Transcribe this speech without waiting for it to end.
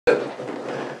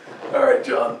All right,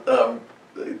 John.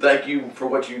 Thank you for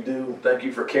what you do. Thank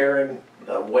you for caring.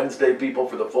 Wednesday, people,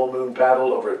 for the full moon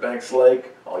paddle over at Banks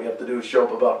Lake. All you have to do is show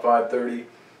up about 5:30.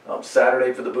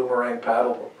 Saturday for the Boomerang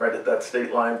paddle, right at that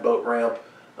state line boat ramp.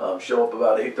 Show up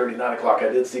about 8:30, 9 o'clock. I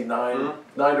did see 9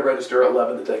 to register,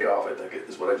 11 to take off, I think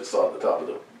is what I just saw at the top of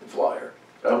the flyer.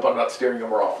 I hope I'm not steering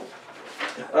them wrong.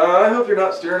 I hope you're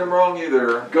not steering them wrong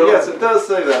either. Good. Yes, it does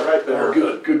say that right there. Oh,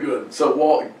 good. So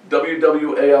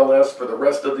WWALS for the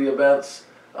rest of the events.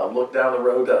 Look down the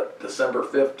road at December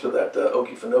 5th to that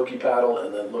Okefenokee paddle,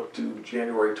 and then look to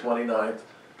January 29th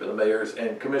for the mayor's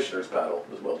and commissioner's paddle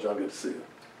as well. John, good to see you.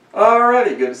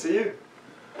 Alrighty, good to see you.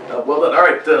 Well then, all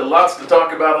right, lots to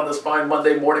talk about on this fine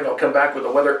Monday morning. I'll come back with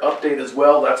a weather update as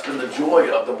well. That's been the joy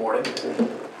of the morning.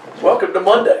 Welcome to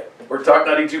Monday. We're Talk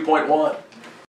 92.1.